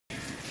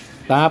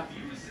Top,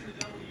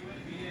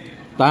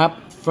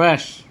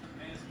 fresh.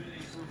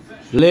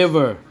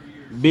 Liver,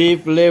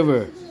 beef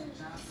liver,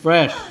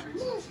 fresh.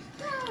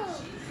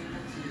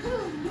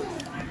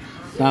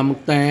 ตำหมึก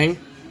แต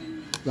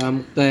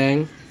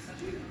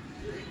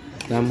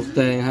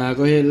งหา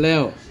ก็เห็นแล้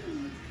ว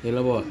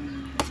บ่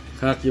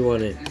คักอยู่บ่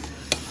นี่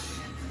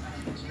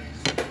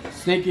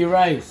sticky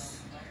rice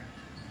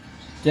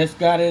just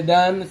got it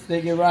done.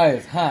 Sticky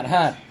rice hot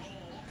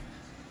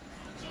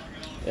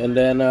and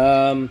then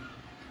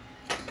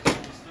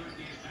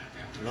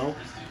no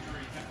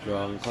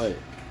wrongค่อย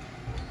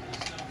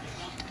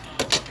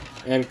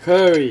and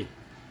curry,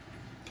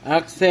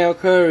 oxtail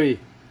curry.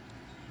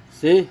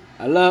 See,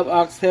 I love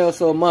oxtail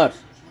so much.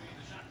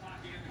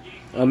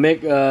 I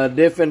make a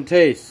different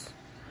taste.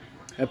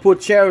 I put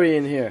cherry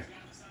in here.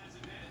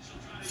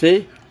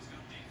 See,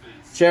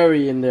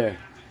 cherry in there.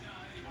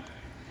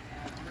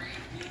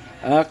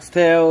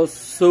 Oxtail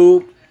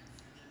soup,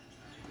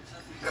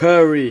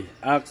 curry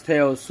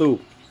oxtail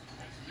soup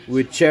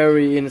with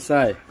cherry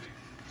inside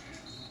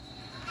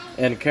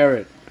and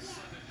carrot.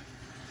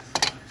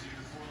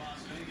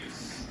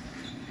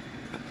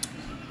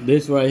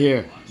 This right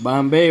here,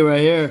 Bombay right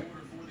here,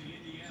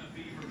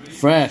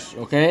 fresh,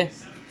 okay?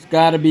 It's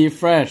gotta be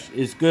fresh,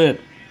 it's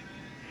good.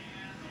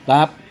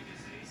 Stop.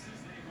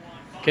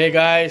 Okay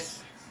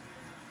guys,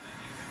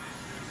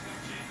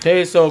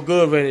 tastes so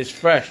good when it's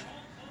fresh.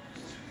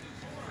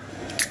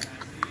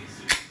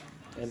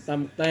 And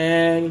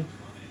tamtang,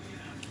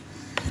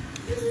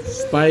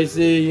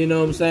 spicy, you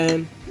know what I'm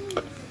saying?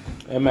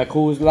 And my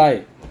Coors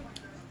Light.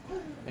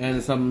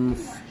 And some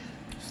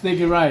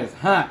sticky rice,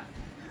 hot.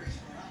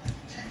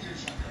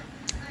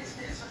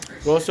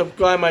 Go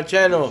subscribe my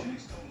channel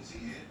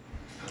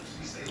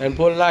and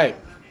put like.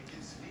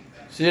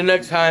 See you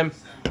next time.